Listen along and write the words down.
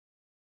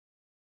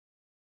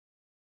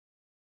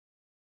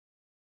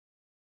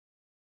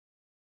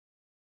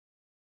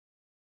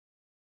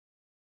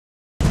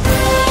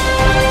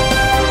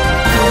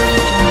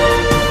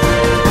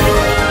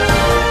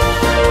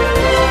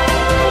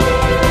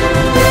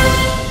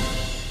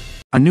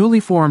A newly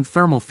formed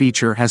thermal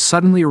feature has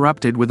suddenly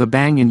erupted with a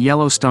bang in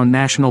Yellowstone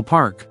National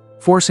Park,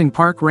 forcing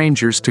park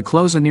rangers to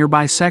close a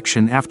nearby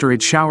section after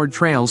it showered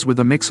trails with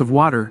a mix of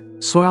water,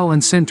 soil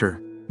and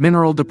sinter,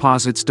 mineral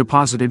deposits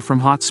deposited from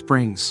hot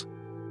springs.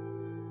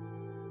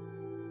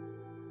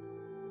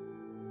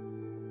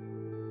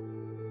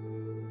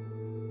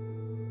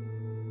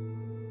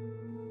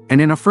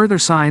 And in a further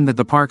sign that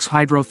the park's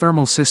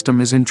hydrothermal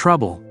system is in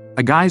trouble,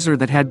 a geyser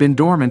that had been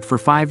dormant for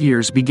 5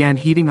 years began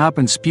heating up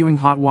and spewing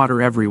hot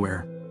water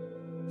everywhere.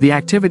 The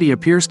activity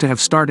appears to have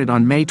started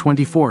on May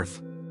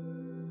 24th.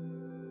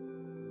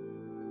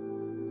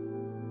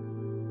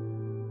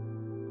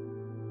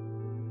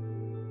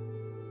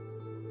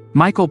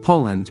 Michael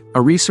Poland,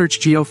 a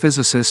research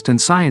geophysicist and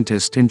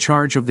scientist in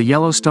charge of the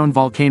Yellowstone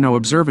Volcano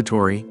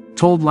Observatory,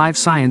 told Live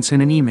Science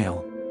in an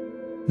email.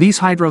 "These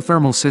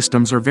hydrothermal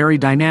systems are very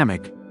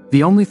dynamic.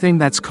 The only thing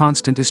that's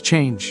constant is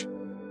change."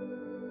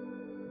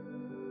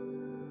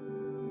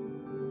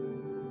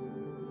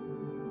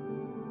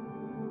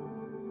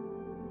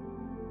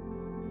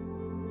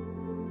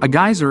 A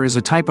geyser is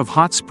a type of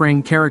hot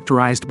spring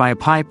characterized by a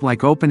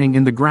pipe-like opening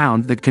in the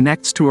ground that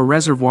connects to a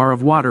reservoir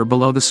of water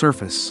below the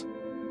surface.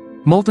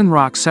 Molten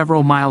rock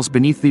several miles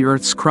beneath the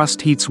Earth's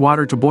crust heats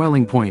water to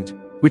boiling point,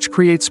 which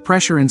creates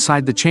pressure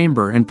inside the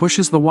chamber and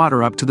pushes the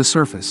water up to the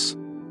surface.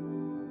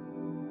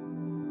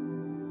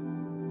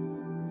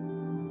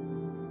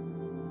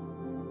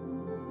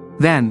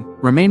 Then,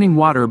 remaining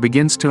water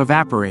begins to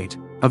evaporate,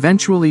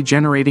 eventually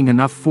generating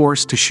enough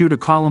force to shoot a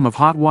column of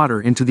hot water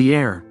into the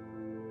air.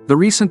 The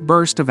recent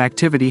burst of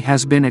activity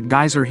has been at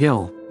Geyser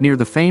Hill, near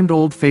the famed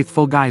Old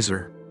Faithful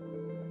Geyser.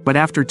 But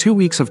after 2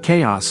 weeks of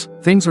chaos,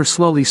 things are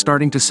slowly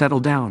starting to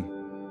settle down.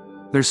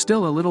 There's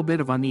still a little bit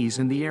of unease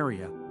in the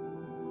area.